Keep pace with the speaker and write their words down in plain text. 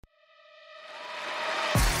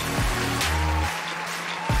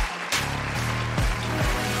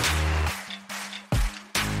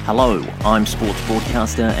Hello, I'm sports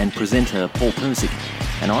broadcaster and presenter Paul Persic,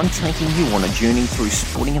 and I'm taking you on a journey through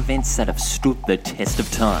sporting events that have stood the test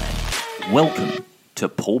of time. Welcome to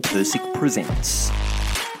Paul Persic Presents.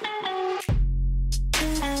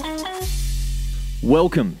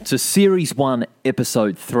 Welcome to Series 1,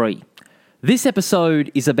 Episode 3. This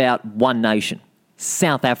episode is about one nation,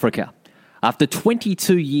 South Africa. After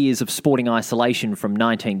 22 years of sporting isolation from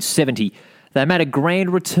 1970, they made a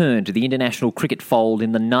grand return to the international cricket fold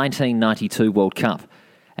in the 1992 World Cup.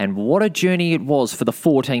 And what a journey it was for the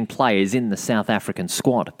 14 players in the South African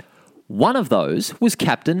squad. One of those was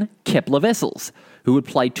captain Kepler Wessels, who had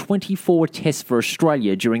played 24 tests for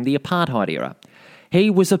Australia during the apartheid era. He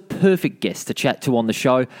was a perfect guest to chat to on the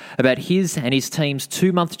show about his and his team's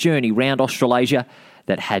 2-month journey round Australasia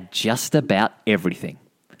that had just about everything.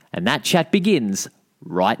 And that chat begins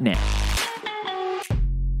right now.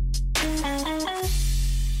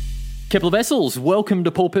 Kepler Wessels, welcome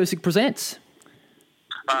to Paul Persic Presents.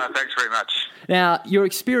 Thanks very much. Now, your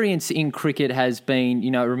experience in cricket has been,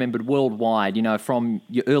 remembered worldwide, from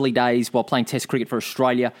your early days while playing Test cricket for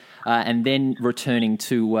Australia and then returning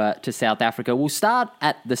to South Africa. We'll start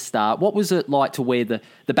at the start. What was it like to wear the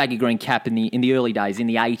baggy green cap in the early days, in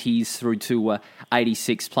the 80s through to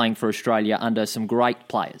 86, playing for Australia under some great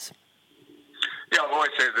players? Yeah, I've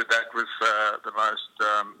always said that was the most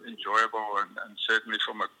enjoyable and certainly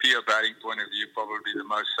from a pure batting point of view, probably the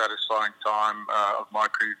most satisfying time of my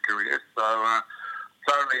cricket career. So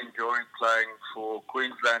thoroughly enjoying playing for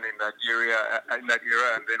Queensland in that era, and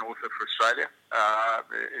then also for Australia.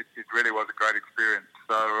 It really was a great experience.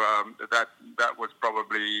 So that was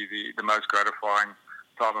probably the most gratifying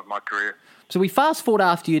time of my career. So we fast forward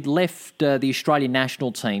after you'd left the Australian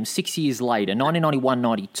national team 6 years later,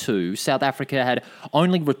 1991-92. South Africa had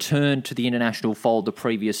only returned to the international fold the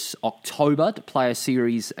previous October to play a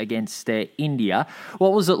series against India.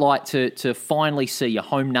 What was it like to finally see your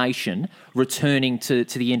home nation returning to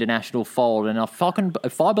the international fold? And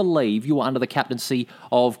if I believe you were under the captaincy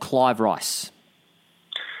of Clive Rice.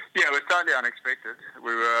 Yeah, it was totally unexpected.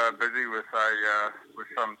 We were busy with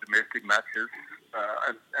some domestic matches.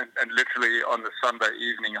 And literally on the Sunday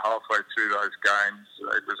evening, halfway through those games,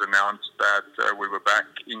 it was announced that we were back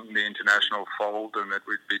in the international fold and that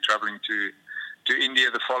we'd be travelling to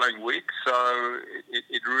India the following week. So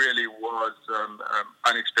it really was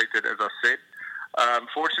unexpected, as I said.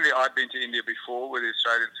 Fortunately, I'd been to India before with the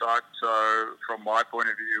Australian side, so from my point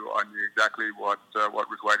of view, I knew exactly what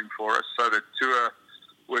was waiting for us. So the tour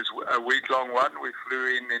was a week-long one. We flew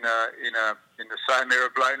in the same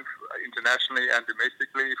aeroplane internationally and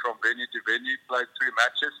domestically from venue to venue, played 3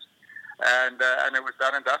 matches, and it was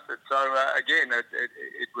done and dusted. So again,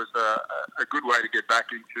 it was a good way to get back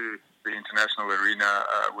into the international arena.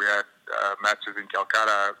 We had matches in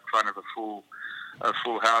Calcutta in front of a full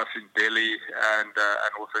house in Delhi and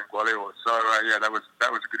also in Gwalior. So that was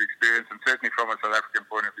a good experience, and certainly from a South African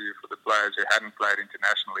point of view for the players who hadn't played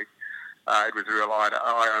internationally. It was a real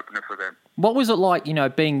eye-opener for them. What was it like,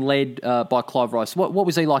 being led by Clive Rice? What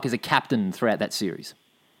was he like as a captain throughout that series?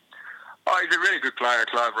 Oh, he's a really good player,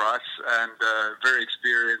 Clive Rice, and very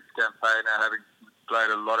experienced campaigner, having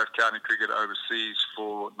played a lot of county cricket overseas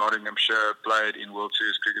for Nottinghamshire, played in World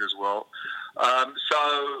Series cricket as well.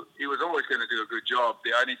 So he was always going to do a good job.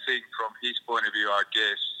 The only thing from his point of view, I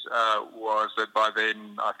guess, was that by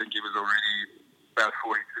then I think he was already about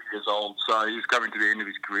 42 years old, so he was coming to the end of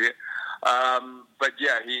his career. But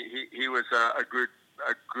yeah, he was a good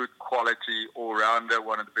quality all-rounder,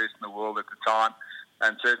 one of the best in the world at the time,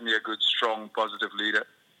 and certainly a good, strong, positive leader.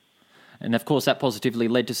 And of course, that positively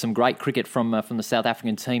led to some great cricket from the South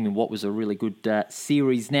African team in what was a really good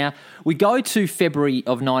series. Now, we go to February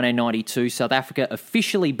of 1992, South Africa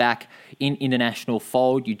officially back in international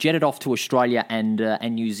fold. You jetted off to Australia and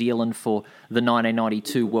New Zealand for the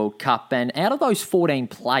 1992 World Cup. And out of those 14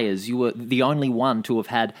 players, you were the only one to have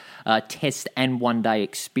had Test and one-day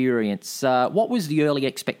experience. What was the early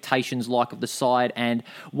expectations like of the side, and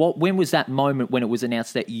when was that moment when it was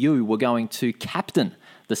announced that you were going to captain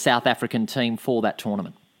the South African team for that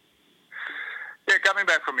tournament? Yeah, coming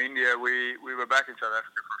back from India, we were back in South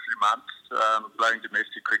Africa for a few months, playing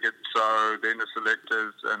domestic cricket. So then the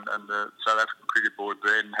selectors and the South African Cricket Board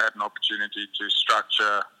then had an opportunity to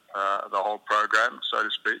structure the whole program, so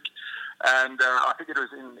to speak. And I think it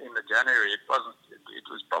was in the January. It wasn't. It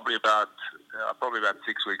was probably about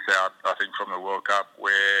 6 weeks out, I think, from the World Cup,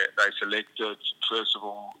 where they selected first of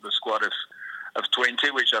all the squad of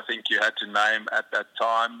 20, which I think you had to name at that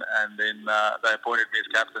time, and then they appointed me as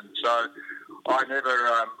captain. So I never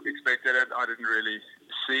expected it. I didn't really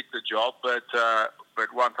seek the job, but but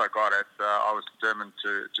once I got it, I was determined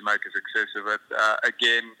to make a success of it.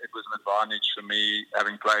 Again, it was an advantage for me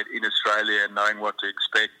having played in Australia and knowing what to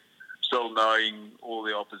expect, still knowing all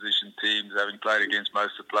the opposition teams, having played against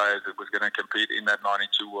most of the players that was going to compete in that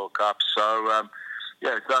 92 World Cup. So,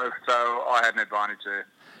 so I had an advantage there.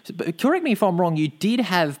 But correct me if I'm wrong, you did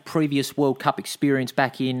have previous World Cup experience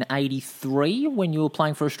back in '83 when you were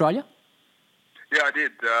playing for Australia? Yeah, I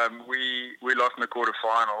did. We lost in the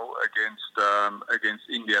quarter-final against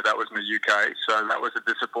India. That was in the UK, so that was a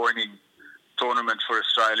disappointing tournament for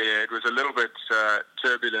Australia. It was a little bit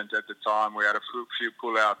turbulent at the time. We had a few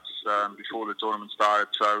pull-outs before the tournament started,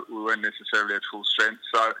 so we weren't necessarily at full strength.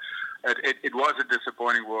 So it was a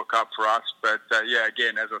disappointing World Cup for us, but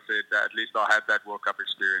again, as I said, at least I had that World Cup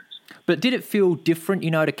experience. But did it feel different,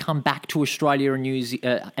 to come back to Australia and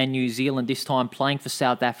New Zealand this time, playing for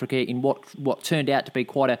South Africa in what turned out to be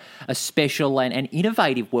quite a special and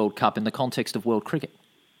innovative World Cup in the context of world cricket?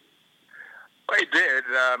 Well, it did.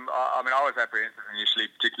 I was apprehensive initially,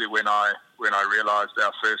 particularly when I realised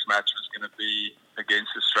our first match was going to be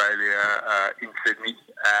against Australia in Sydney,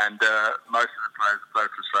 and most of the players who played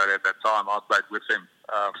for Australia at that time, I played with them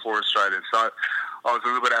for Australia. So I was a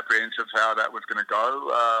little bit apprehensive how that was going to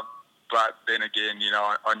go. But then again,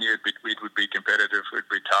 I knew it would be competitive, it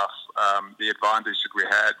would be tough. The advantage that we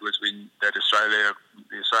had was that the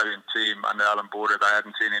Australian team under Alan Border, they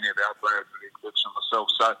hadn't seen any of our players with the exception of myself.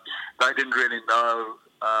 So they didn't really know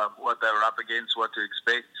what they were up against, what to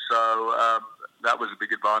expect. So that was a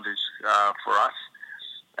big advantage for us.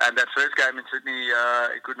 And that first game in Sydney,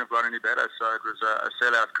 it couldn't have gone any better. So it was a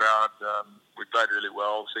sellout crowd. We played really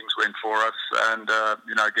well. Things went for us. And,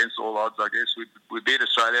 against all odds, I guess, we beat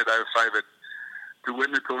Australia. They were favoured to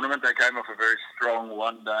win the tournament. They came off a very strong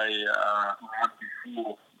one-day round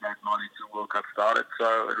before that 92 World Cup started.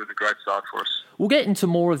 So it was a great start for us. We'll get into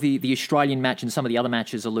more of the Australian match and some of the other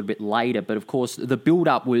matches a little bit later, but of course the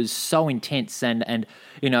build-up was so intense and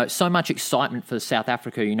so much excitement for South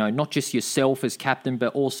Africa, not just yourself as captain,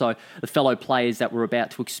 but also the fellow players that were about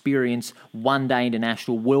to experience one-day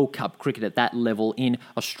international World Cup cricket at that level in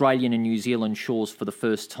Australian and New Zealand shores for the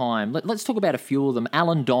first time. Let's talk about a few of them.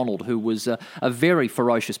 Alan Donald, who was a very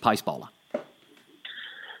ferocious pace bowler.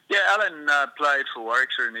 Yeah, Alan played for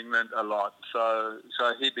Warwickshire in England a lot, so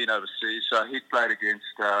he'd been overseas. So he'd played against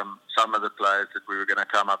some of the players that we were going to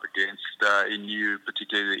come up against. He knew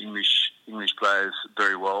particularly the English players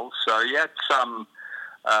very well. So he had some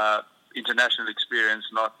international experience,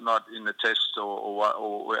 not in the Test or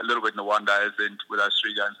a little bit in the one days with those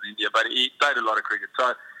 3 games in India, but he played a lot of cricket.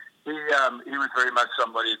 So he was very much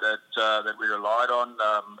somebody that we relied on.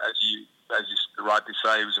 As you rightly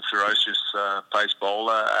say, he was a ferocious pace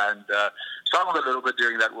bowler and struggled a little bit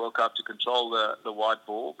during that World Cup to control the white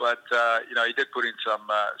ball. But, he did put in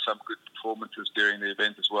some good performances during the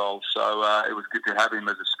event as well. So it was good to have him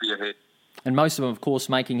as a spearhead. And most of them, of course,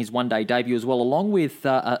 making his one-day debut as well, along with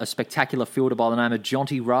a spectacular fielder by the name of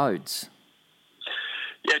Jonty Rhodes.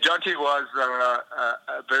 Yeah, Jonty was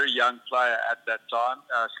a very young player at that time,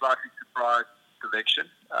 slightly surprised selection.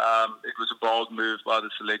 It was a bold move by the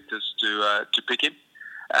selectors to pick him.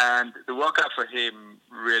 And the World Cup for him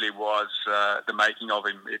really was the making of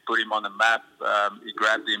him. It put him on the map. He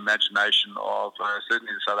grabbed the imagination of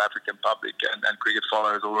certainly the South African public and cricket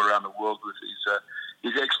followers all around the world with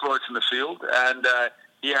his exploits in the field. And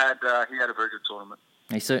he had a very good tournament.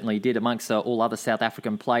 He certainly did, amongst all other South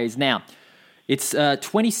African players. Now, it's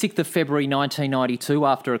 26th of February 1992.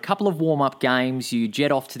 After a couple of warm-up games, you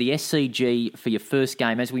jet off to the SCG for your first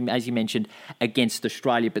game, as you mentioned, against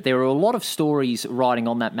Australia. But there are a lot of stories riding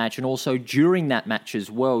on that match, and also during that match as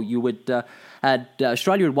well.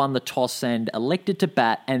 Australia had won the toss and elected to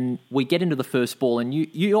bat, and we get into the first ball, and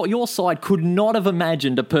your side could not have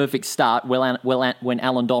imagined a perfect start when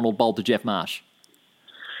Alan Donald bowled to Jeff Marsh.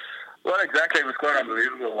 Well, exactly. It was quite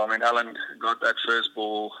unbelievable. I mean, Alan got that first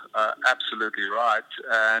ball absolutely right.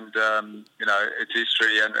 And, it's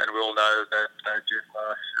history, and we all know that Jeff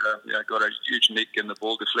Marsh got a huge nick and the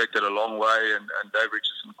ball deflected a long way, and Dave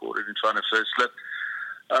Richardson caught it in front of first slip.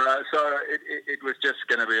 So it was just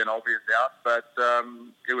going to be an obvious out, but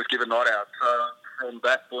it was given not out. So from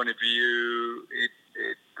that point of view,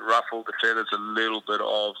 it ruffled the feathers a little bit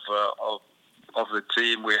of the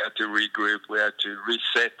team. We had to regroup. We had to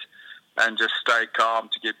reset and just stay calm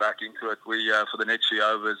to get back into it. We for the next few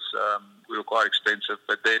overs, we were quite expensive.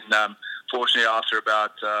 But then, fortunately, after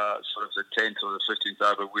about sort of the 10th or the 15th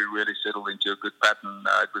over, we really settled into a good pattern.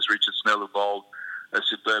 It was Richard Snell who bowled a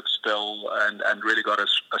superb spell and really got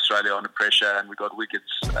Australia under pressure, and we got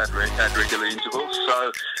wickets at regular intervals.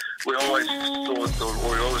 So we always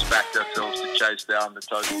backed ourselves to chase down the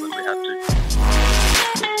total that we had to.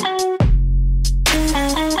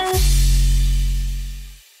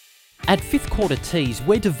 At Fifth Quarter Tees,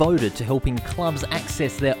 we're devoted to helping clubs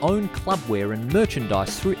access their own clubwear and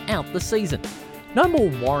merchandise throughout the season. No more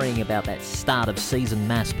worrying about that start of season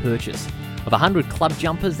mass purchase of 100 club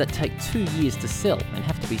jumpers that take 2 years to sell and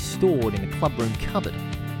have to be stored in a clubroom cupboard.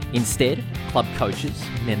 Instead, club coaches,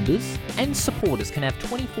 members and supporters can have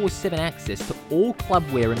 24/7 access to all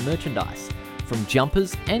clubwear and merchandise, from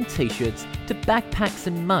jumpers and t-shirts to backpacks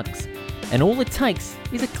and mugs. And all it takes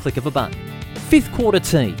is a click of a button. Fifth Quarter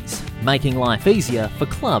Tees, making life easier for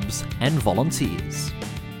clubs and volunteers.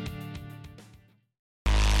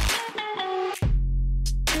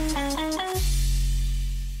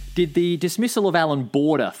 Did the dismissal of Alan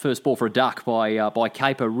Border, first ball for a duck by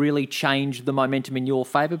Caper, really change the momentum in your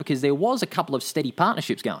favour? Because there was a couple of steady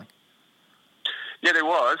partnerships going. Yeah, there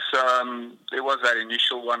was. There was that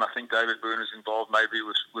initial one. I think David Boone was involved maybe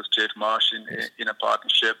with Jeff Marsh in a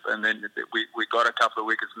partnership, and then we got a couple of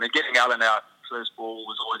wickets. And then getting Alan out first ball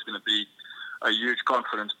was always going to be a huge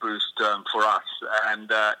confidence boost for us,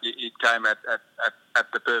 and it came at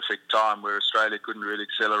the perfect time where Australia couldn't really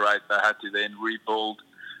accelerate. They had to then rebuild,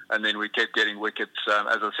 and then we kept getting wickets,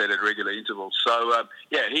 as I said, at regular intervals. So,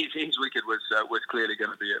 his wicket was clearly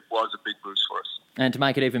going to be a big boost for us. And to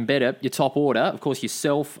make it even better, your top order, of course,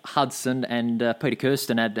 yourself, Hudson and Peter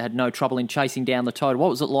Kirsten had no trouble in chasing down the total. What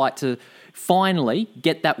was it like to finally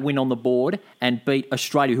get that win on the board and beat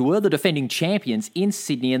Australia, who were the defending champions in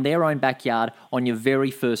Sydney in their own backyard on your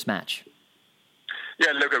very first match?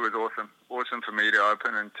 Yeah, look, it was awesome. Awesome for me to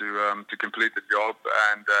open and to complete the job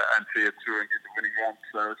and see it through and get the winning run.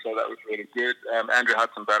 So that was really good. Andrew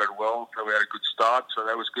Hudson batted well, so we had a good start, so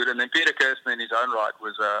that was good. And then Peter Kirsten in his own right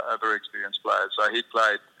was a very experienced player. So he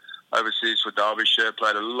played overseas for Derbyshire,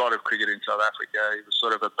 played a lot of cricket in South Africa. He was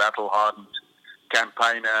sort of a battle-hardened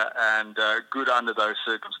campaigner and good under those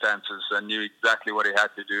circumstances and knew exactly what he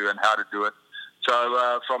had to do and how to do it.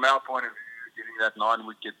 So from our point of view, getting that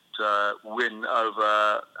 9-wicket win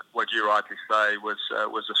over what you rightly say was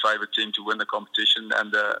the favourite team to win the competition,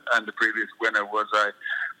 and the previous winner was a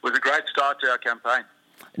great start to our campaign.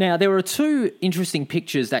 Now, there were two interesting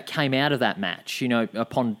pictures that came out of that match, you know,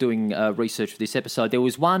 upon doing research for this episode. There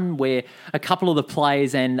was one where a couple of the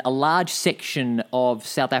players and a large section of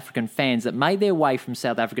South African fans that made their way from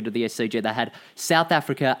South Africa to the SCG, they had South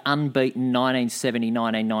Africa unbeaten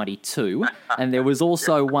 1970-1992. And there was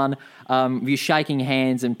also one of you shaking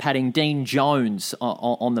hands and patting Dean Jones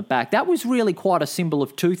on the back. That was really quite a symbol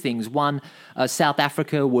of two things. One, South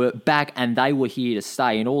Africa were back and they were here to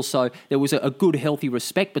stay. And also there was a good, healthy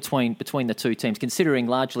respect between the two teams, considering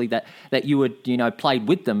largely that you had played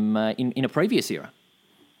with them in a previous era.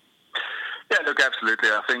 Yeah, look, absolutely.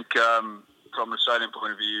 I think from an Australian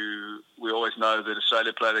point of view, we always know that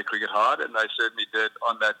Australia play their cricket hard, and they certainly did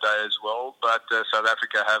on that day as well. But South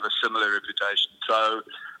Africa have a similar reputation. So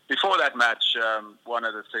before that match, one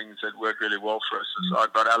of the things that worked really well for us is I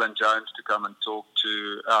got Alan Jones to come and talk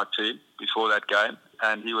to our team before that game,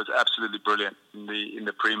 and he was absolutely brilliant in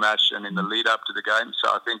the pre-match and in the lead-up to the game.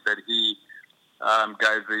 So I think that he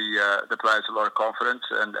gave the players a lot of confidence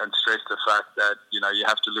and stressed the fact that you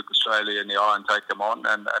have to look Australia in the eye and take them on,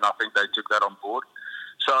 and I think they took that on board.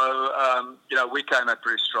 So we came out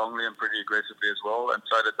pretty strongly and pretty aggressively as well, and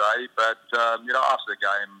so did they. But after the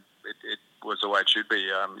game, it was the way it should be.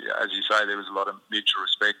 As you say, there was a lot of mutual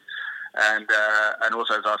respect, and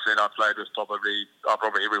also, as I said, I played with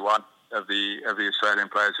probably every one of the Australian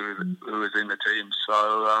players who was in the team.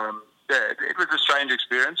 So it was a strange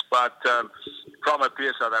experience, but from a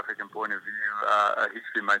pure South African point of view, a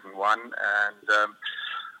history-making one, and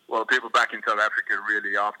people back in South Africa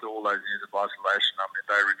really, after all those years of isolation,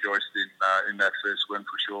 they rejoiced in that first win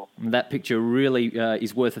for sure. And that picture really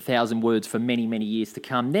is worth 1,000 words for many, many years to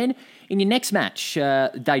come. Then, in your next match,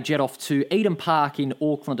 they jet off to Eden Park in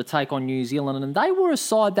Auckland to take on New Zealand, and they were a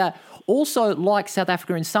side that also, like South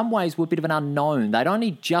Africa, in some ways were a bit of an unknown. They'd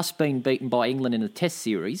only just been beaten by England in a Test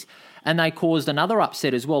series, and they caused another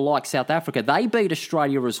upset as well, like South Africa. They beat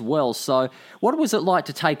Australia as well. So what was it like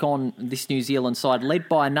to take on this New Zealand side, led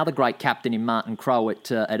by another great captain in Martin Crowe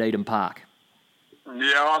at Eden Park?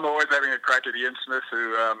 Yeah, I'm always having a crack at Ian Smith,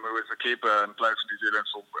 who was the keeper and played for New Zealand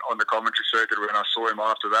on the commentary circuit when I saw him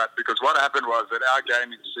after that. Because what happened was that our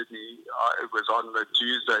game in Sydney, it was on the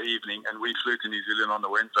Tuesday evening, and we flew to New Zealand on the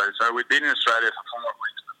Wednesday. So we'd been in Australia for 5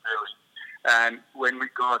 weeks preparing. And when we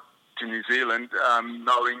got to New Zealand,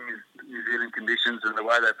 knowing New Zealand conditions and the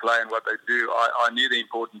way they play and what they do, I knew the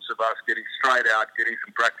importance of us getting straight out, getting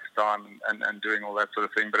some practice time and doing all that sort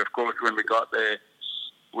of thing. But of course, when we got there,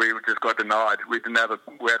 we just got denied. We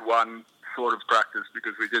had one sort of practice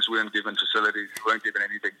because we just weren't given facilities, we weren't given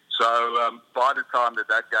anything. So by the time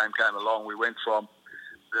that game came along, we went from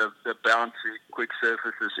the bouncy, quick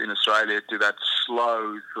surfaces in Australia to that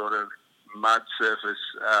slow sort of mud surface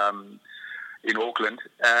in Auckland.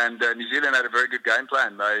 And New Zealand had a very good game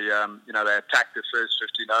plan. They attacked the first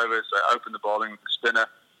 15 overs, they opened the bowling with the spinner,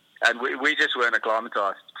 and we just weren't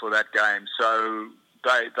acclimatised for that game. So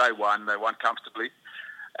they won comfortably.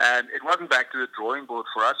 And it wasn't back to the drawing board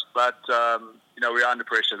for us, but, we were under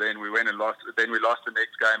pressure then. We went and lost. Then we lost the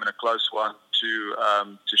next game in a close one to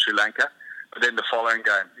Sri Lanka. But then the following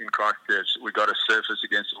game in Christchurch, we got a surface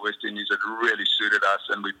against the West Indies that really suited us,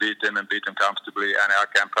 and we beat them comfortably, and our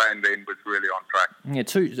campaign then was really on track.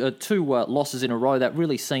 Yeah, two losses in a row that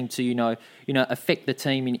really seemed to, affect the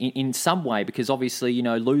team in some way, because obviously,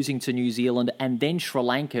 losing to New Zealand and then Sri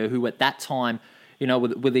Lanka, who at that time,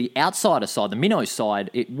 with the outsider side, the minnow side,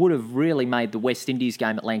 it would have really made the West Indies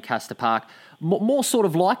game at Lancaster Park more sort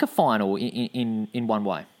of like a final in one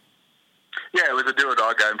way. Yeah, it was a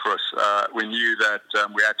do-or-die game for us. We knew that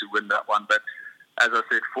we had to win that one, but as I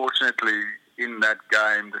said, fortunately in that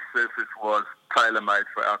game, the surface was tailor-made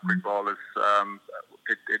for our quick bowlers.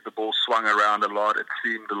 The ball swung around a lot, it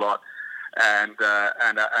seamed a lot, and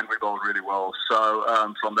we bowled really well.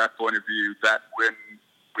 So from that point of view, that win,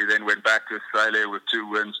 we then went back to Australia with 2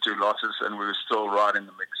 wins, 2 losses, and we were still right in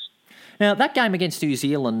the mix. Now, that game against New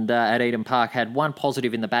Zealand at Eden Park had one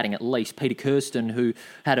positive in the batting at least. Peter Kirsten, who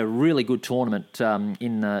had a really good tournament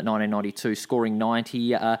in 1992, scoring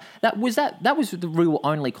 90. That was the real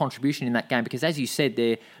only contribution in that game because, as you said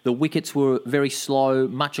there, the wickets were very slow,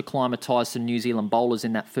 much acclimatised to New Zealand bowlers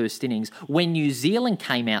in that first innings. When New Zealand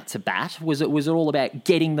came out to bat, was it all about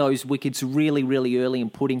getting those wickets really, really early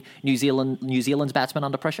and putting New Zealand's batsmen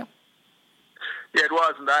under pressure? Yeah, it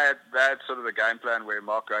was, and they had sort of a game plan where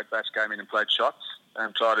Mark Greatbatch came in and played shots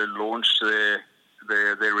and tried to launch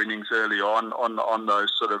their innings early on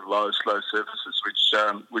those sort of low, slow surfaces,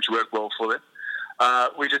 which worked well for them.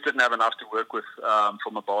 We just didn't have enough to work with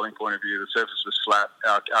from a bowling point of view. The surface was flat.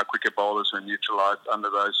 Our quicker bowlers were neutralised under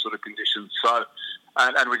those sort of conditions. So,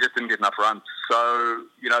 and we just didn't get enough runs. So,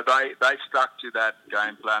 they stuck to that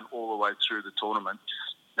game plan all the way through the tournament,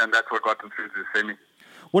 and that's what got them through to the semi.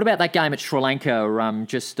 What about that game at Sri Lanka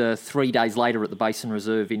just 3 days later at the Basin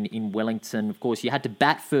Reserve in Wellington? Of course, you had to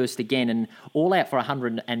bat first again and all out for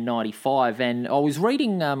 195. And I was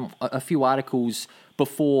reading a few articles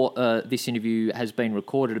before this interview has been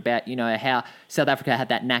recorded about, how South Africa had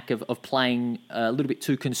that knack of playing a little bit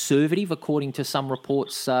too conservative, according to some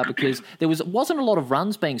reports, because there wasn't a lot of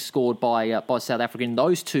runs being scored by South Africa in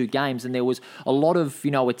those 2 games, and there was a lot of,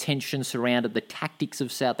 attention surrounded the tactics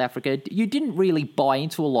of South Africa. You didn't really buy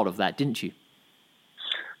into a lot of that, didn't you?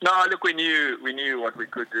 No, look, we knew what we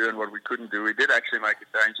could do and what we couldn't do. We did actually make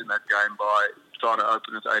a change in that game by trying to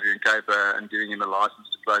open with Adrian Caper and giving him a license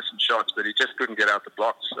to play some shots, but he just couldn't get out the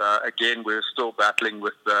blocks. Again, we were still battling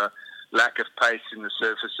with the lack of pace in the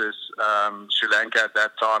surfaces. Sri Lanka at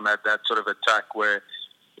that time had that sort of attack where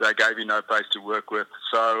they gave you no pace to work with.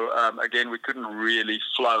 So, again, we couldn't really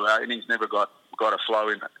flow. Our innings never got a flow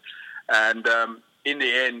in it. And in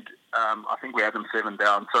the end, I think we had them 7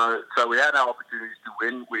 down. So we had our opportunities to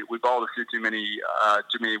win. We bowled a few too many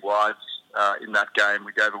wides in that game.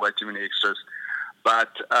 We gave away too many extras. But,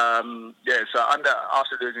 so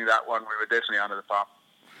after losing that one, we were definitely under the pump.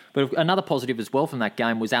 But another positive as well from that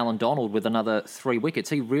game was Alan Donald with another 3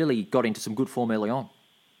 wickets. He really got into some good form early on.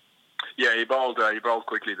 Yeah, he bowled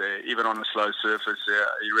quickly there. Even on a slow surface,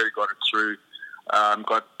 he really got it through.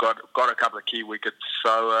 Got a couple of key wickets.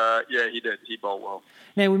 So, he did. He bowled well.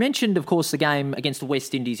 Now, we mentioned, of course, the game against the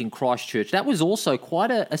West Indies in Christchurch. That was also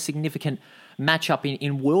quite a significant match-up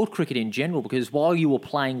in world cricket in general, because while you were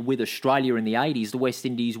playing with Australia in the 80s, the West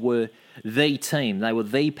Indies were the team. They were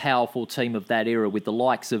the powerful team of that era, with the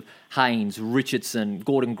likes of Haynes, Richardson,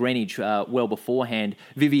 Gordon Greenidge well beforehand,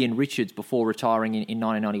 Vivian Richards before retiring in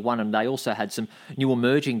 1991, and they also had some new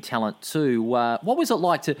emerging talent too. What was it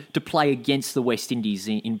like to play against the West Indies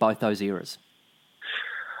in both those eras?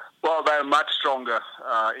 Well, they were much stronger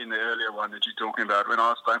in the earlier one that you're talking about. When I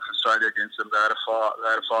was playing for Australia against them, they had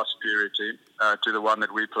a far superior team to the one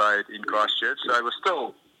that we played in Christchurch. So it was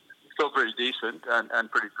still pretty decent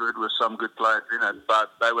and pretty good with some good players in it,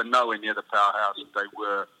 but they were nowhere near the powerhouse that they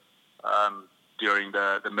were during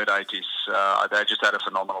the mid-80s. They just had a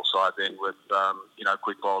phenomenal side then with,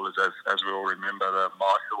 quick bowlers, as we all remember, the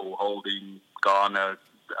Marshall, Holding, Garner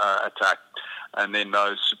attack. And then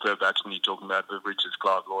those superb batsmen you're talking about, with Richards,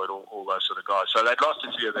 Clive Lloyd, all those sort of guys. So they'd lost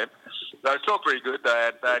a few of them. They were still pretty good. They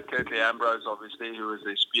had Curtly Ambrose, obviously, who was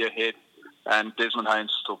their spearhead. and Desmond Haynes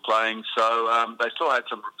is still playing. So they still had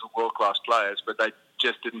some world-class players, but they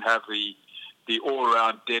just didn't have the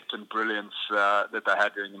all-round depth and brilliance that they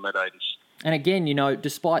had during the mid-'80s. And again,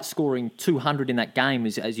 despite scoring 200 in that game,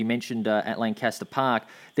 as you mentioned at Lancaster Park,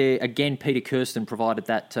 there again Peter Kirsten provided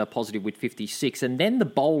that positive with 56. And then the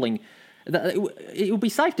bowling, it would be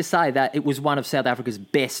safe to say that it was one of South Africa's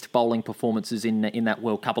best bowling performances in that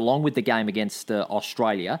World Cup, along with the game against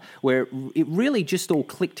Australia, where it really just all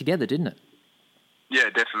clicked together, didn't it? Yeah,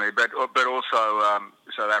 definitely. But also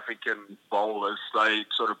South African bowlers, they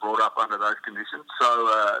sort of brought up under those conditions.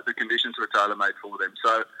 So the conditions were tailor-made for them.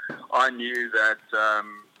 So I knew that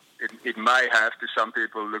it may have, to some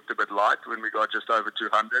people, looked a bit light when we got just over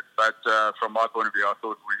 200. But from my point of view, I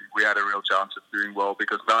thought we had a real chance of doing well,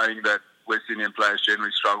 because knowing that West Indian players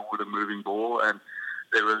generally struggle with a moving ball, and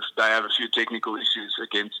they have a few technical issues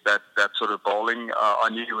against that sort of bowling, I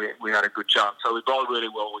knew we had a good chance. So we bowled really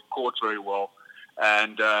well, we caught very well.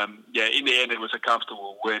 And, in the end, it was a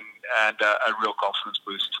comfortable win and a real confidence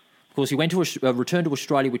boost. Of course, he went to returned to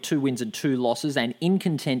Australia with 2 wins and 2 losses and in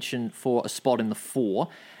contention for a spot in the 4.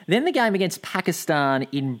 Then the game against Pakistan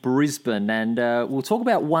in Brisbane, and we'll talk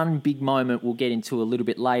about one big moment we'll get into a little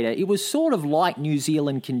bit later. It was sort of like New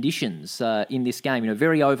Zealand conditions in this game,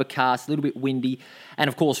 very overcast, a little bit windy, and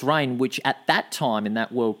of course rain, which at that time in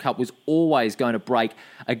that World Cup was always going to break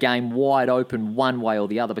a game wide open one way or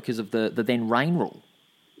the other because of the then rain rule.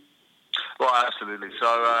 Well, absolutely. So,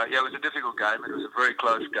 it was a difficult game. It was a very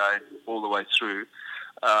close game all the way through.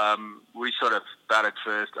 We sort of batted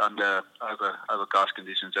first under overcast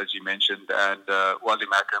conditions, as you mentioned, and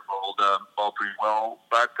Wazim Akram bowled pretty well.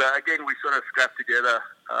 But again, we sort of scrapped together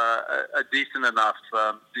a decent enough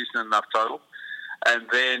total. And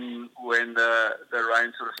then when the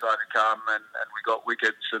rain sort of started to come and we got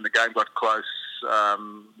wickets and the game got close,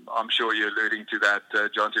 I'm sure you're alluding to that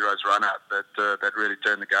Jonty Rose run-out that really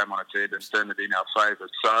turned the game on its head and turned it in our favour.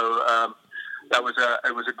 So it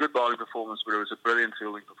was a good bowling performance, but it was a brilliant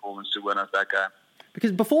fielding performance to win us that game.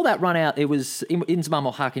 Because before that run-out, it was Inzamam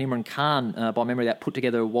ul Haq and Imran Khan, by memory, that put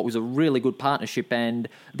together what was a really good partnership, and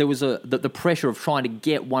there was the pressure of trying to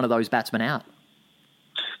get one of those batsmen out.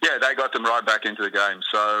 Yeah, they got them right back into the game,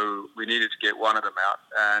 so we needed to get one of them out.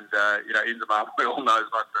 And, Inzamam, we all know, is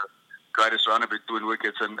not the greatest runner between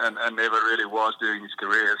wickets and never really was during his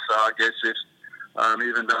career. So I guess if,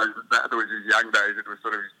 even though that was his young days, it was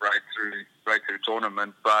sort of his breakthrough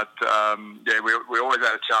tournament. But, we always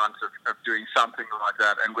had a chance of doing something like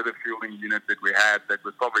that. And with the fielding unit that we had, that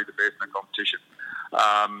was probably the best in the competition,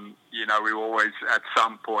 we were always at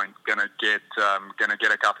some point going to get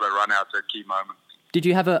a couple of run-outs at key moments. Did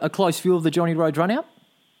you have a close view of the Johnny Rhodes run-out?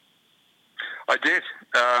 I did.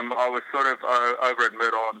 I was sort of over at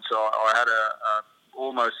mid-on, so I had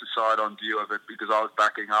almost a side-on view of it because I was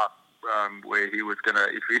backing up where he was going to,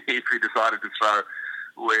 if he decided to throw,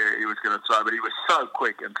 where he was going to throw. But he was so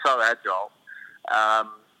quick and so agile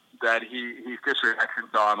that his just reaction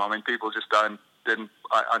time, I mean, people just didn't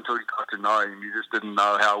until you got to know him, you just didn't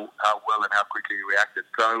know how well and how quickly he reacted.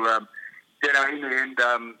 So, in the end,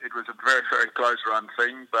 it was a very, very close run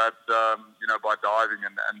thing, but, by diving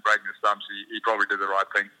and breaking the stumps, he probably did the right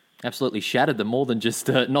thing. Absolutely shattered them, more than just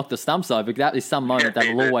knock the stumps over. That is some moment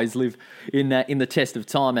that will always live in the test of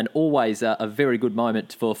time, and always a very good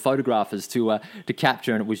moment for photographers to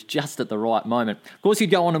capture, and it was just at the right moment. Of course,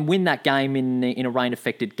 you'd go on and win that game in a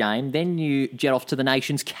rain-affected game. Then you jet off to the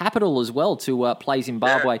nation's capital as well to play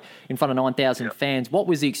Zimbabwe in front of 9,000 fans. What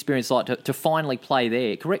was the experience like to finally play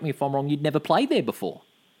there? Correct me if I'm wrong, you'd never played there before.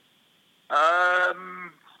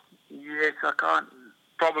 Yes, I can't.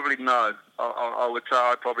 Probably no. I would say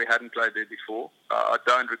I probably hadn't played there before. I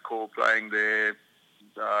don't recall playing there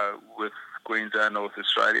with Queensland or with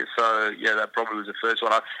Australia. So, that probably was the first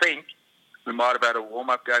one. I think we might have had a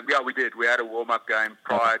warm-up game. Yeah, we did. We had a warm-up game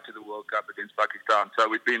prior to the World Cup against Pakistan. So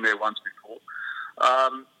we'd been there once before.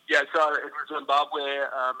 So it was Zimbabwe.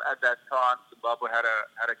 At that time, Zimbabwe had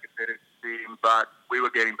a competitive team, but we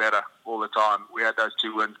were getting better all the time. We had those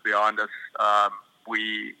 2 wins behind us.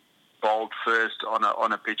 We bowled first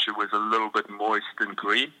on a pitch that was a little bit moist and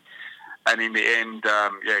green, and in the end,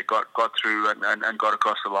 got through and got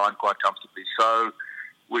across the line quite comfortably. So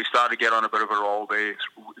we started to get on a bit of a roll there.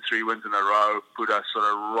 3 wins in a row put us sort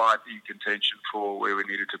of right in contention for where we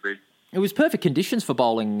needed to be. It was perfect conditions for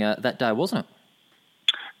bowling that day, wasn't it?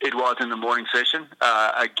 It was in the morning session.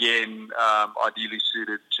 Again, ideally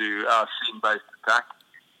suited to our seam-based attack,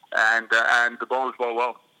 and the bowlers bowl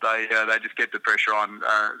well. They just get the pressure on.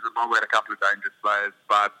 Zimbabwe had a couple of dangerous players,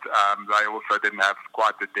 but they also didn't have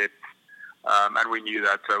quite the depth, and we knew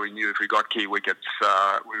that. So we knew if we got key wickets,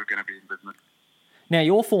 we were going to be in business. Now,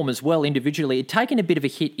 your form as well individually, had taken a bit of a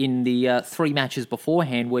hit in the 3 matches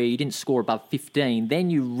beforehand where you didn't score above 15. Then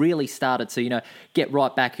you really started to, get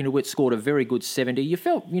right back into it, scored a very good 70. You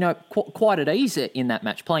felt, quite at ease in that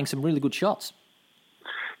match, playing some really good shots.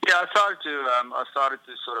 Yeah, I started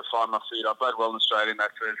to sort of find my feet. I played well in Australia in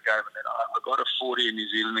that first game, and then I got a 40 in New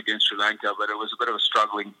Zealand against Sri Lanka, but it was a bit of a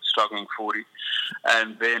struggling 40.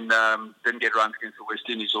 And then didn't get runs against the West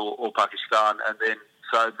Indies or Pakistan. And then,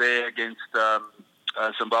 so there against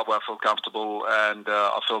Zimbabwe, I felt comfortable and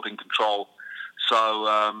I felt in control. So,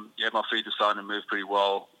 my feet are starting to move pretty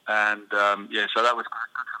well. And, so that was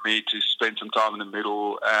good for me to spend some time in the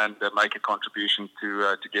middle and make a contribution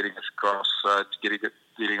to getting us across, to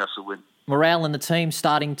getting us a win. Morale in the team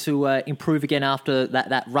starting to improve again after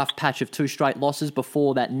that rough patch of 2 straight losses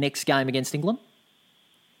before that next game against England?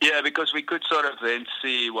 Yeah, because we could sort of then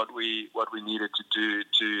see what we needed to do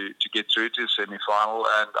to get through to the semi-final,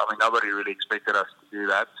 and I mean nobody really expected us to do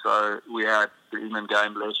that. So we had the England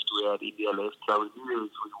game left, we had India left, so we knew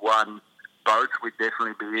if we won both, we'd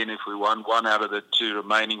definitely be in. If we won one out of the 2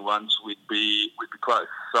 remaining ones, we'd be close.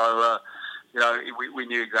 So we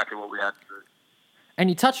knew exactly what we had to do. And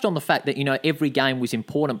you touched on the fact that, every game was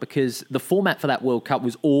important because the format for that World Cup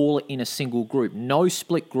was all in a single group. No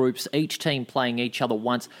split groups, each team playing each other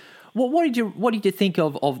once. What did you think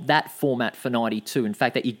of that format for 92? In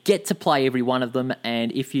fact, that you get to play every one of them,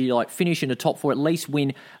 and if you finish in the top 4, at least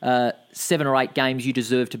win 7 or 8 games, you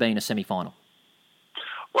deserve to be in a semi-final.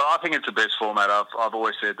 Well, I think it's the best format. I've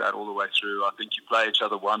always said that all the way through. I think you play each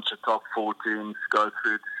other once, the top 4 teams go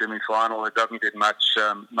through the semi-final. It doesn't get much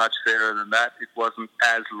fairer than that. It wasn't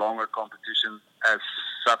as long a competition as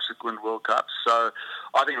subsequent World Cups. So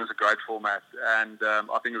I think it was a great format, and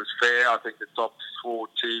I think it was fair. I think the top 4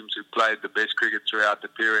 teams who played the best cricket throughout the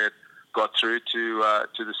period got through to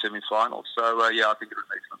the semi-final. So, I think it was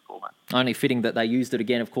an excellent format. Only fitting that they used it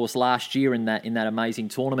again, of course, last year in that amazing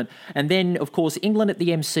tournament. And then, of course, England at the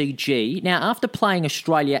MCG. Now, after playing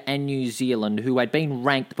Australia and New Zealand, who had been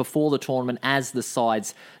ranked before the tournament as the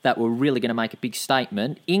sides that were really going to make a big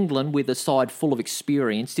statement, England with a side full of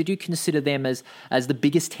experience, did you consider them as the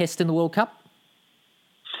biggest test in the World Cup?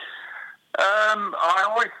 I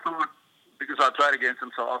always thought, because I played against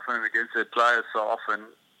them so often and against their players so often,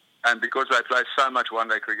 and because they play so much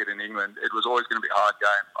one-day cricket in England, it was always going to be a hard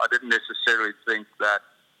game. I didn't necessarily think that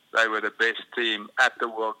they were the best team at the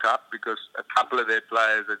World Cup because a couple of their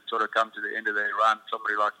players had sort of come to the end of their run.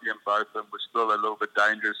 Somebody like Ian Botham was still a little bit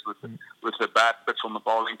dangerous with the bat, but from a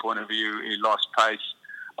bowling point of view, he lost pace.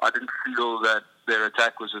 I didn't feel that their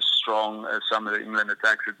attack was as strong as some of the England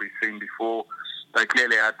attacks that we've seen before. They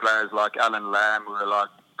clearly had players like Alan Lamb, who were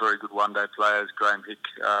very good one-day players, Graham Hick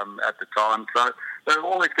at the time. So they're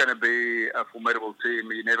always going to be a formidable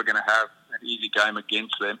team. You're never going to have an easy game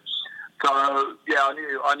against them. So,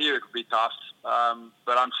 I knew it would be tough.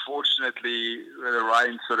 But unfortunately, the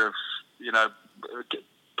rain sort of,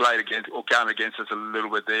 played against or came against us a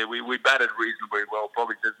little bit there. We batted reasonably well,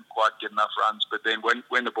 probably didn't quite get enough runs. But then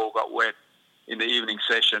when the ball got wet in the evening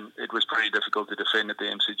session, it was pretty difficult to defend at the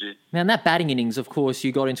MCG. Now, in that batting innings, of course,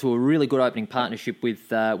 you got into a really good opening partnership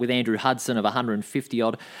with Andrew Hudson of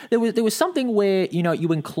 150-odd. There was something where,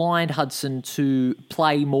 you inclined Hudson to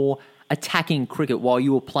play more attacking cricket while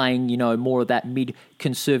you were playing, more of that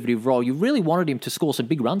mid-conservative role. You really wanted him to score some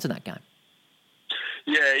big runs in that game.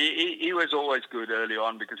 Yeah, he was always good early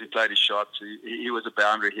on because he played his shots. He was a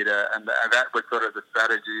boundary hitter, and that was sort of the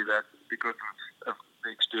strategy that, because of the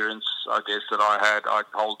experience, I guess, that I had, I'd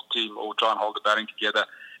hold the team or try and hold the batting together.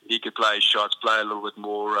 He could play his shots, play a little bit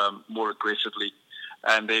more aggressively.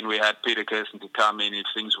 And then we had Peter Kirsten to come in if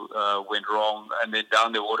things went wrong. And then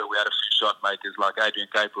down the order, we had a few shot makers like Adrian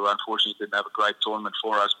Cape, who unfortunately didn't have a great tournament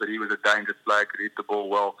for us, but he was a dangerous player, could hit the ball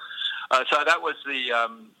well. So that was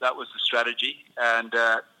the strategy. And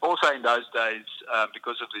also in those days,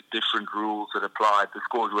 because of the different rules that applied, the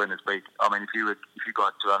scores weren't as big. I mean, if you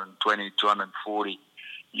got 220, 240,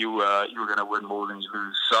 you were going to win more than you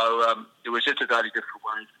lose. So it was just a totally different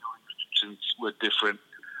way. The restrictions were different.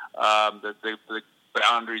 The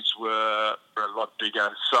boundaries were a lot bigger.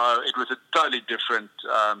 So it was a totally different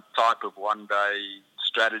type of one-day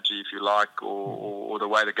strategy, if you like, or the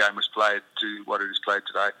way the game was played to what it is played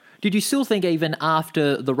today. Did you still think, even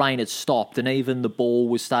after the rain had stopped and even the ball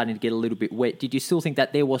was starting to get a little bit wet, did you still think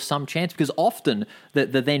that there was some chance? Because often the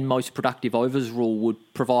then most productive overs rule would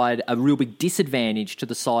provide a real big disadvantage to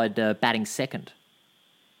the side batting second.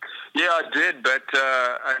 Yeah, I did, but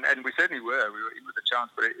and we certainly were. We were in with a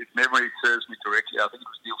chance, but if memory serves me correctly, I think it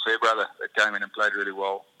was Neil Fairbrother that came in and played really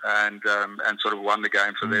well and sort of won the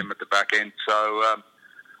game for them at the back end. So,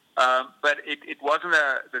 but it wasn't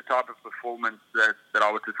the type of performance that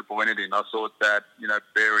I was disappointed in. I thought that,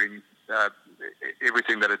 bearing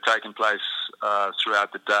everything that had taken place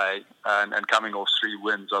throughout the day and coming off 3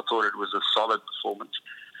 wins, I thought it was a solid performance.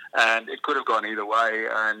 And it could have gone either way.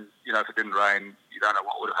 And, if it didn't rain, you don't know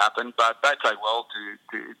what would have happened. But they played well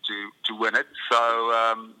to win it.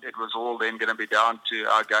 So it was all then going to be down to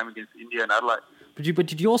our game against India and Adelaide. But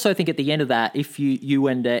did you also think at the end of that, if you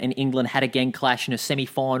and England had again clash in a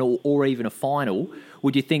semi-final or even a final,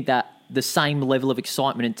 would you think that the same level of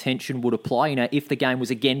excitement and tension would apply, if the game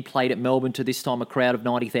was again played at Melbourne to this time a crowd of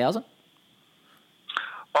 90,000?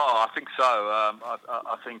 Oh, I think so.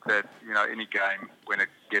 I think that any game when it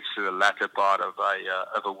gets to the latter part of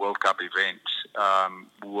a World Cup event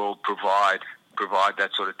will provide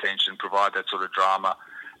that sort of tension, provide that sort of drama,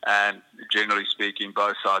 and generally speaking,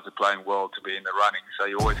 both sides are playing well to be in the running. So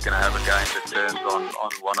you're always going to have a game that turns on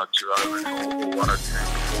 1 or 2 overs or 1 or 2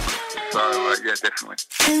 performances. So yeah, definitely.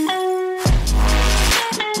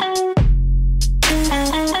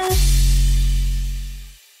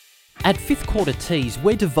 At Fifth Quarter Tees,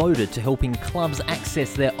 we're devoted to helping clubs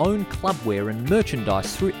access their own clubwear and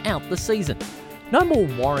merchandise throughout the season. No more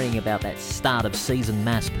worrying about that start of season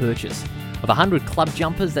mass purchase of 100 club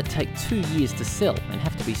jumpers that take 2 years to sell and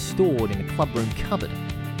have to be stored in a clubroom cupboard.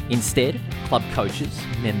 Instead, club coaches,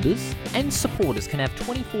 members and supporters can have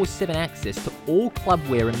 24/7 access to all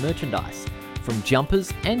clubwear and merchandise, from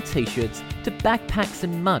jumpers and t-shirts to backpacks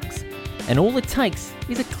and mugs. And all it takes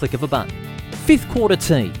is a click of a button. Fifth Quarter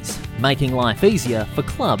Tees, making life easier for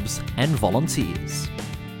clubs and volunteers.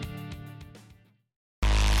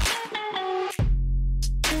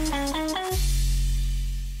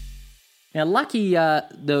 Now, lucky,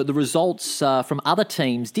 the results from other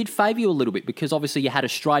teams did favour you a little bit, because obviously you had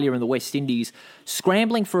Australia and the West Indies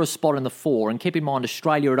scrambling for a spot in the 4, and keep in mind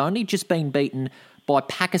Australia had only just been beaten by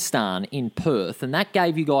Pakistan in Perth, and that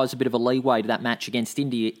gave you guys a bit of a leeway to that match against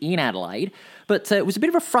India in Adelaide. But it was a bit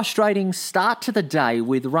of a frustrating start to the day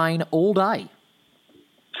with rain all day.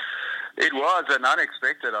 It was, and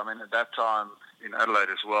unexpected. I mean, at that time in Adelaide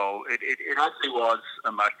as well, it actually was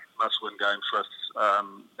a must-win game for us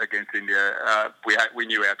against India. We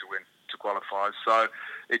knew how to win to qualify, so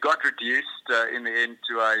it got reduced in the end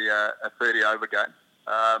to a 30-over game.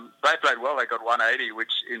 They played well. They got 180,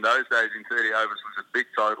 which in those days in 30 overs was a big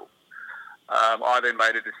total. I then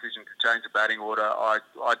made a decision to change the batting order. I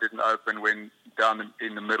didn't open when down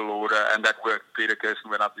in the middle order, and that worked. Peter Kirsten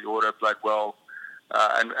went up the order, played well,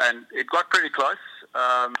 and it got pretty close.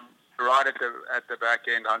 Right at the back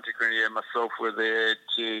end, Hunter Creaney and myself were there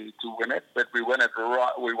to win it, but we won it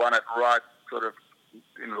right sort of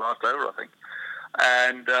in the last over, I think.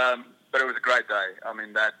 And but it was a great day. I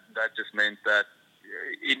mean, that just meant that.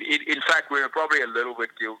 In fact, we were probably a little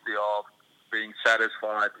bit guilty of being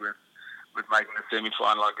satisfied with making the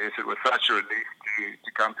semi-final like this. It was such a relief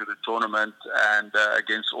to come to the tournament and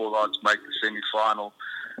against all odds make the semi-final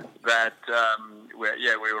that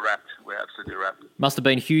we were wrapped. We're absolutely wrapped. Must have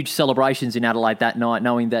been huge celebrations in Adelaide that night,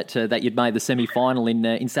 knowing that you'd made the semi-final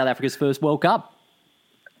in South Africa's first World Cup.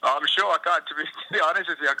 I'm sure I can't, to be honest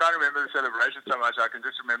with you, I can't remember the celebration so much. I can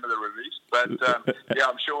just remember the release. But, yeah,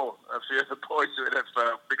 I'm sure a few of the boys would have,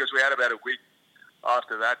 because we had about a week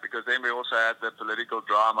after that, because then we also had the political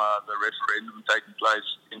drama, the referendum taking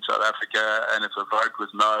place in South Africa, and if a vote was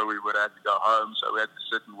no, we would have to go home. So we had to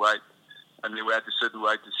sit and wait. And then we had to sit and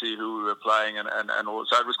wait to see who we were playing and all.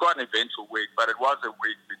 So it was quite an eventful week, but it was a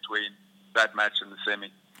week between that match and the semi.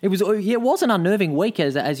 It was an unnerving week,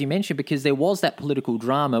 as you mentioned, because there was that political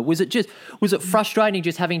drama. Was it frustrating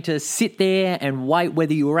just having to sit there and wait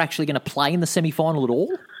whether you were actually going to play in the semi-final at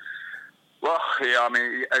all? Well, yeah, I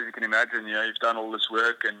mean, as you can imagine, you've done all this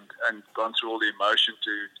work and gone through all the emotion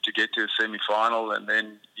to get to a semi-final, and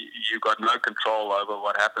then you've got no control over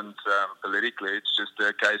what happens politically. It's just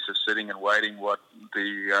a case of sitting and waiting what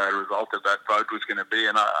the result of that vote was going to be.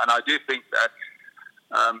 And I do think that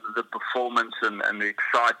the performance and the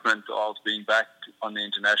excitement of being back on the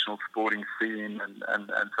international sporting scene and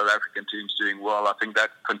South African teams doing well, I think that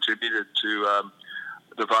contributed to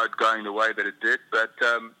the vote going the way that it did. But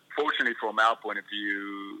fortunately, from our point of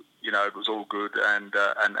view, it was all good. And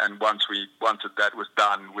once that was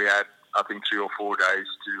done, we had, I think, 3 or 4 days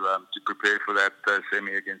to prepare for that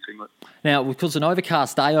semi against England. Now, it was an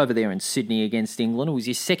overcast day over there in Sydney against England. It was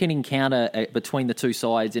your second encounter between the two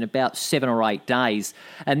sides in about 7 or 8 days.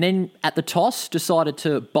 And then at the toss, decided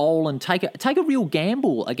to bowl and take a real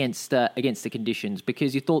gamble against the conditions,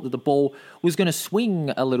 because you thought that the ball was going to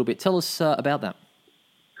swing a little bit. Tell us about that.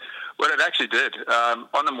 Well, it actually did.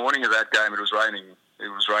 On the morning of that game, it was raining. It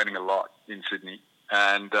was raining a lot in Sydney.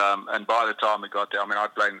 And by the time we got there, I mean, I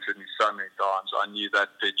played in Sydney so many times. I knew that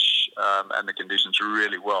pitch and the conditions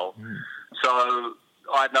really well. So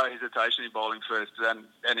I had no hesitation in bowling first.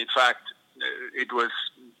 And in fact, it was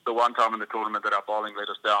the one time in the tournament that our bowling let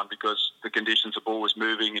us down because the conditions, the ball was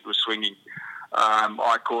moving, it was swinging.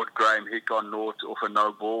 I caught Graham Hick on naught off a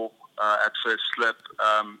no ball at first slip.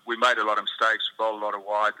 We made a lot of mistakes, bowled a lot of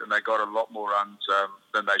wide, and they got a lot more runs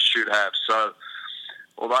than they should have. So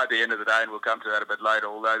although at the end of the day, and we'll come to that a bit later,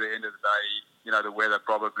 although at the end of the day, you know, the weather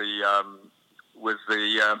probably was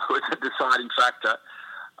the deciding factor,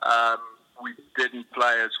 we didn't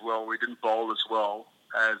play as well, we didn't bowl as well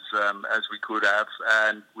as we could have,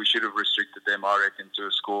 and we should have restricted them, I reckon, to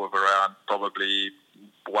a score of around probably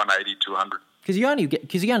 180, 200. Because you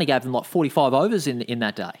only gave them like 45 overs in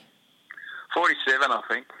that day. 47, I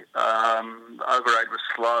think. Over 8 was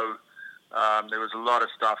slow. There was a lot of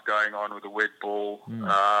stuff going on with the wet ball.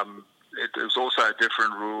 It was also a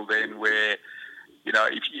different rule then, where you know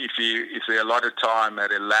if a lot of time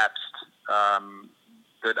had elapsed,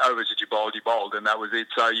 that overs that you bowled, and that was it.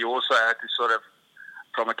 So you also had to sort of,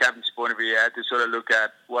 from a captain's point of view, you had to sort of look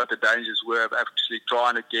at what the dangers were of actually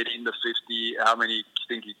trying to get in the 50, how many you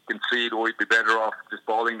think you can concede, or you'd be better off just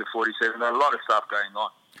bowling the 47. There was a lot of stuff going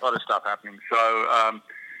on, a lot of stuff happening. So,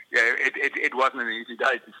 it wasn't an easy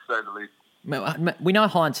day, to say the least. We know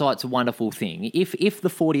hindsight's a wonderful thing. If the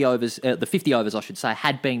 40 overs, the 50 overs, I should say,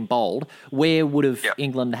 had been bowled, where would have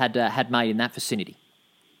England had made in that vicinity?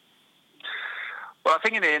 Well, I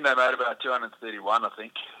think in the end they made about 231. I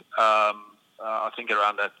think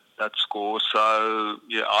around that score. So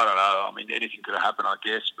yeah, I don't know. I mean, anything could have happened, I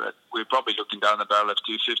guess. But we're probably looking down the barrel of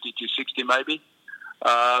 250, 260 maybe.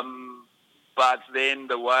 But then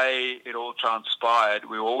the way it all transpired,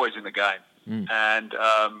 we were always in the game. And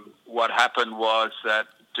what happened was that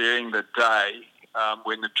during the day,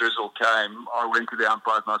 when the drizzle came, I went to the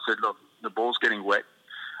umpires and I said, look, the ball's getting wet.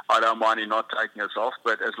 I don't mind you not taking us off,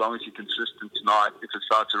 but as long as you're consistent tonight, if it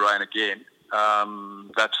starts to rain again,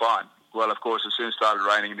 that's fine. Well, of course, as soon as it started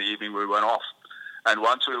raining in the evening, we went off. And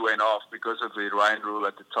once we went off, because of the rain rule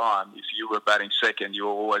at the time, if you were batting second, you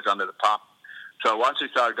were always under the pump. So once we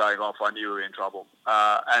started going off, I knew we were in trouble.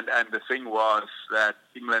 And the thing was that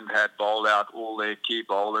England had bowled out all their key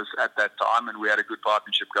bowlers at that time, and we had a good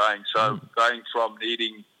partnership going. So going from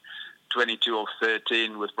needing 22 or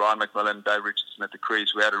 13 with Brian McMillan and Dave Richardson at the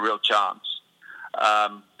crease, we had a real chance.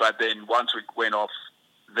 But then once we went off,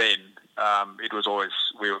 then it was always,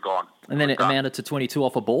 we were gone. And then it amounted to 22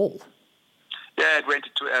 off a ball. Yeah, it went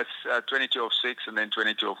to 22 off 6 and then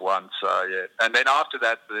 22 off 1. So, yeah. And then after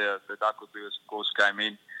that, the Duckworth Lewis, of course, came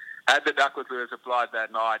in. Had the Duckworth Lewis applied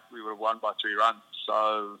that night, we would have won by 3 runs.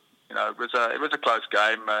 So, you know, it was a close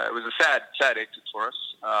game. It was a sad exit for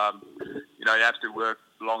us. You know, you have to work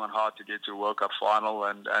long and hard to get to a World Cup final,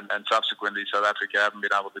 and subsequently South Africa haven't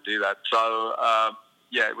been able to do that. So,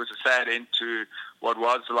 yeah, it was a sad end to what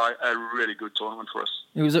was like a really good tournament for us.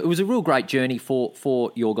 It was a real great journey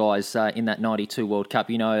for your guys in that 92 World Cup.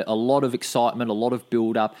 You know, a lot of excitement, a lot of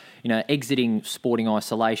build-up, you know, exiting sporting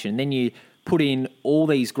isolation. And then you put in all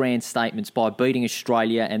these grand statements by beating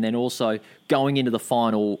Australia and then also going into the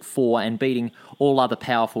Final Four and beating all other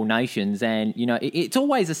powerful nations. And, you know, it's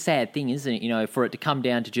always a sad thing, isn't it, you know, for it to come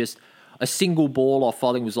down to just a single ball off,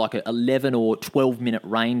 I think it was like an 11 or 12-minute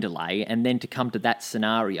rain delay, and then to come to that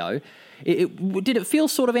scenario. Did it feel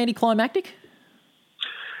sort of anticlimactic?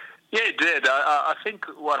 Yeah, it did. I think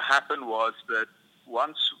what happened was that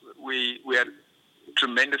once we had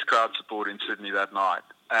tremendous crowd support in Sydney that night,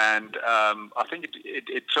 and I think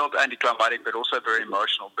it felt anticlimactic but also very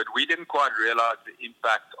emotional. But we didn't quite realise the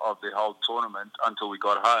impact of the whole tournament until we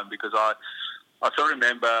got home, because I still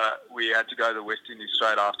remember we had to go to the West Indies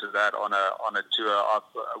straight after that on a tour.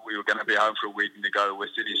 We were going to be home for a week and to go to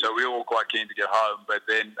West Indies, so we were all quite keen to get home. But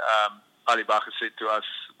then Ali Bacher said to us,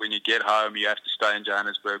 when you get home, you have to stay in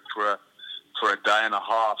Johannesburg for a day and a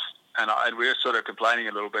half. And we were sort of complaining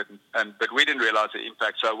a little bit, but we didn't realise the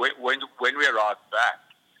impact. So when we arrived back,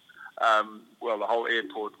 well, the whole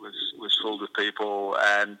airport was filled with people,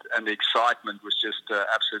 and the excitement was just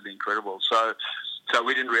absolutely incredible. So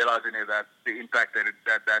we didn't realise any of that, the impact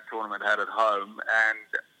that tournament had at home.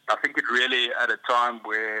 And I think it really, at a time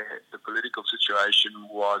where the political situation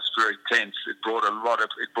was very tense, it brought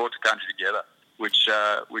the country together, which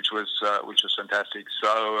was fantastic.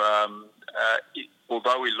 So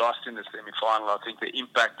although we lost in the semi-final, I think the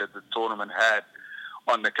impact that the tournament had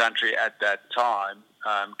on the country at that time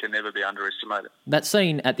can never be underestimated. That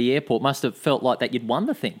scene at the airport must have felt like that you'd won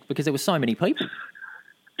the thing, because there were so many people.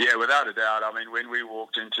 Yeah, without a doubt. I mean, when we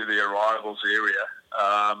walked into the arrivals area,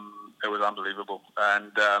 unbelievable,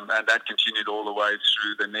 and that continued all the way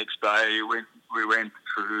through the next day. We went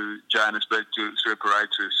through Johannesburg through a parade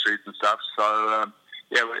through the streets and stuff. So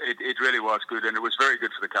it really was good, and it was very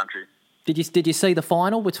good for the country. Did you see the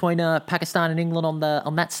final between Pakistan and England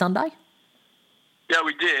on that Sunday? Yeah,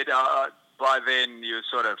 we did. By then, you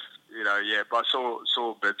sort of, I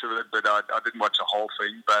saw bits of it, but I didn't watch the whole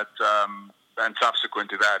thing. But and subsequent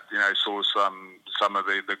to that, saw some of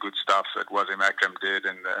the good stuff that Wasim Akram did,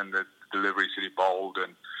 and the deliveries that he bowled,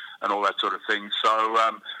 and all that sort of thing.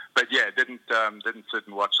 So, but yeah, didn't sit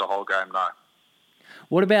and watch the whole game. No.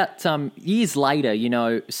 What about years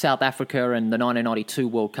later, South Africa and the 1992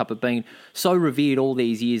 World Cup have been so revered all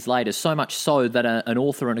these years later, so much so that an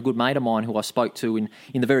author and a good mate of mine who I spoke to in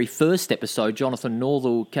the very first episode, Jonathan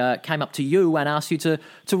Northall, came up to you and asked you to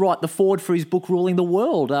write the foreword for his book, Ruling the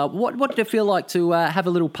World. What did it feel like to have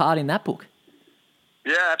a little part in that book?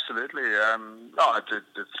 Yeah, absolutely.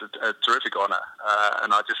 It's a terrific honour.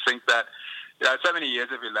 And I just think that so many years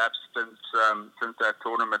have elapsed since that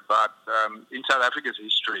tournament, but in South Africa's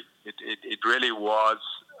history, it really was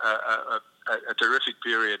a terrific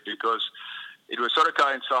period, because it was sort of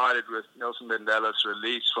coincided with Nelson Mandela's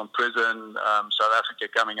release from prison, South Africa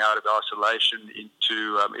coming out of isolation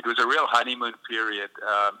into... it was a real honeymoon period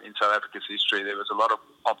in South Africa's history. There was a lot of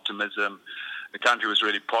optimism. The country was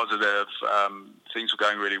really positive. Things were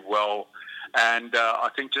going really well. And I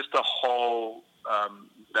think just the whole...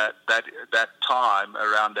 That time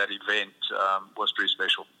around that event was pretty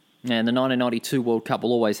special. And the 1992 World Cup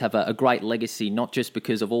will always have a great legacy, not just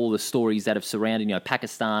because of all the stories that have surrounded,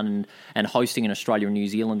 Pakistan and hosting in Australia and New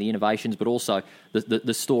Zealand, the innovations, but also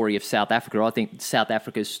the story of South Africa. I think South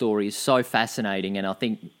Africa's story is so fascinating, and I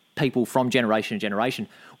think people from generation to generation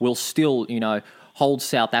will still, hold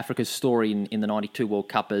South Africa's story in the 92 World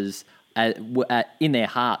Cup as in their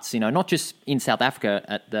hearts, not just in South Africa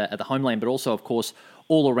at the homeland, but also, of course,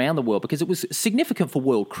 all around the world, because it was significant for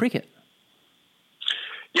world cricket.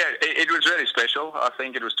 Yeah, it was really special. I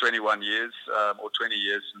think it was 21 years or 20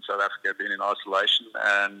 years since South Africa had been in isolation,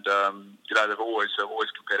 and they're always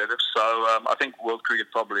competitive. So I think world cricket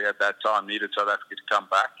probably at that time needed South Africa to come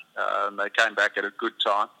back. They came back at a good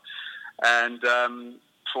time, and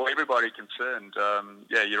for everybody concerned,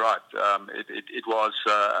 you're right. It was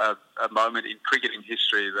a moment in cricketing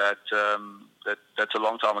history that's a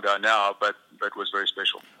long time ago now, but was very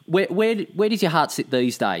special. Where does your heart sit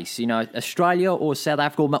these days? Australia or South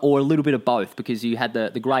Africa, or a little bit of both, because you had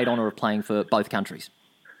the great honour of playing for both countries?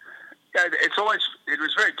 Yeah, it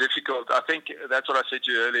was very difficult. I think that's what I said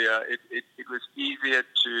to you earlier. It was easier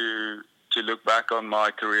to look back on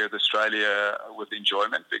my career with Australia with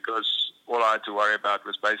enjoyment, because all I had to worry about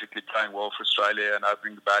was basically playing well for Australia and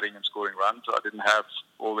opening the batting and scoring runs. I didn't have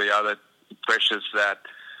all the other pressures that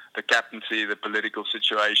the captaincy, the political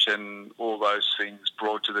situation, all those things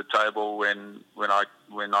brought to the table when I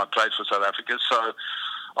played for South Africa. So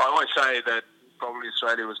I always say that probably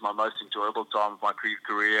Australia was my most enjoyable time of my cricket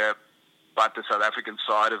career, but the South African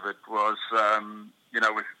side of it was,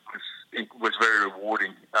 was very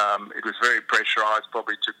rewarding. It was very pressurised.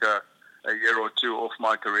 Probably took a year or two off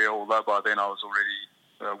my career, although by then I was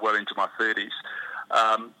already well into my 30s.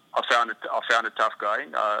 I found it tough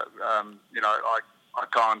going. I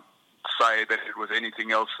can't say that it was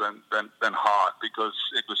anything else than hard, because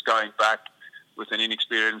it was going back with an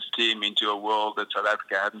inexperienced team into a world that South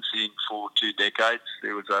Africa hadn't seen for 2 decades.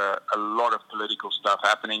 There was a lot of political stuff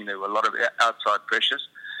happening. There were a lot of outside pressures.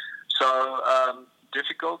 So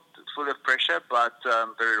difficult, full of pressure, but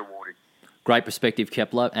very rewarding. Great perspective,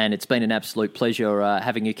 Kepler, and it's been an absolute pleasure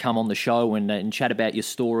having you come on the show and chat about your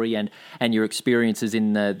story and your experiences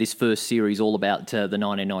in this first series all about the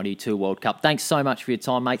 1992 World Cup. Thanks so much for your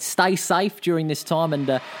time, mate. Stay safe during this time,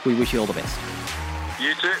 and we wish you all the best.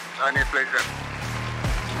 You too. Only a pleasure.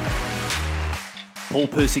 Paul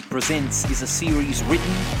Persic Presents is a series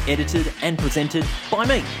written, edited and presented by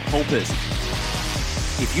me, Paul Persic.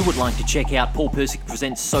 If you would like to check out Paul Persic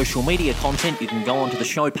Presents social media content, you can go onto the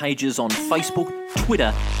show pages on Facebook,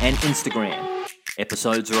 Twitter and Instagram.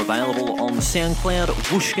 Episodes are available on SoundCloud,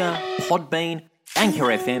 Whooshkaa, Podbean, Anchor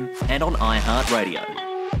FM and on iHeartRadio.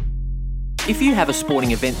 If you have a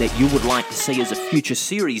sporting event that you would like to see as a future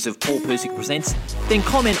series of Paul Persic Presents, then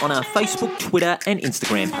comment on our Facebook, Twitter and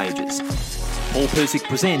Instagram pages. Paul Persic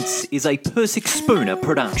Presents is a Persic Spooner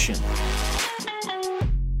production.